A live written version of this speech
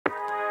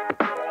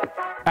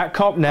At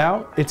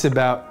Compnow, it's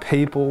about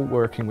people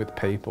working with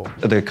people.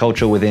 The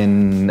culture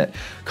within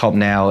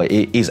Compnow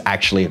is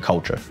actually a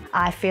culture.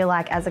 I feel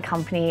like as a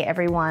company,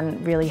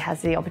 everyone really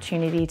has the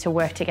opportunity to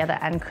work together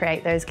and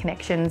create those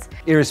connections.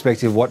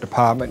 Irrespective of what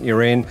department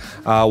you're in,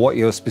 what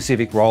your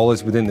specific role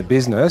is within the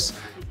business,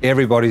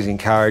 everybody's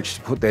encouraged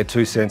to put their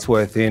 2 cents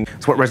worth in.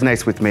 So what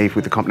resonates with me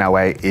with the Compnow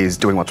way is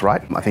doing what's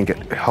right. I think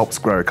it helps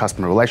grow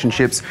customer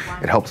relationships,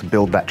 it helps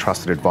build that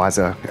trusted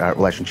advisor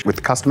relationship with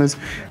the customers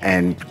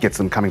and gets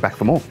them coming back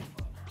for more.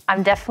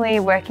 I'm definitely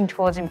working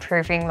towards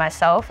improving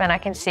myself, and I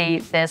can see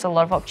there's a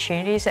lot of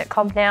opportunities at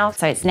Compnow.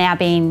 So it's now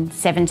been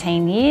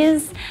 17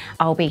 years.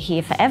 I'll be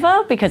here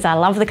forever because I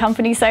love the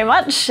company so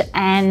much,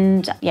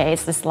 and yeah,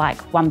 it's just like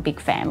one big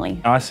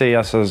family. I see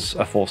us as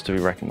a force to be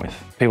reckoned with.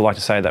 People like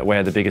to say that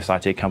we're the biggest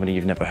IT company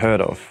you've never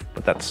heard of,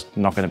 but that's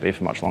not going to be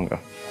for much longer.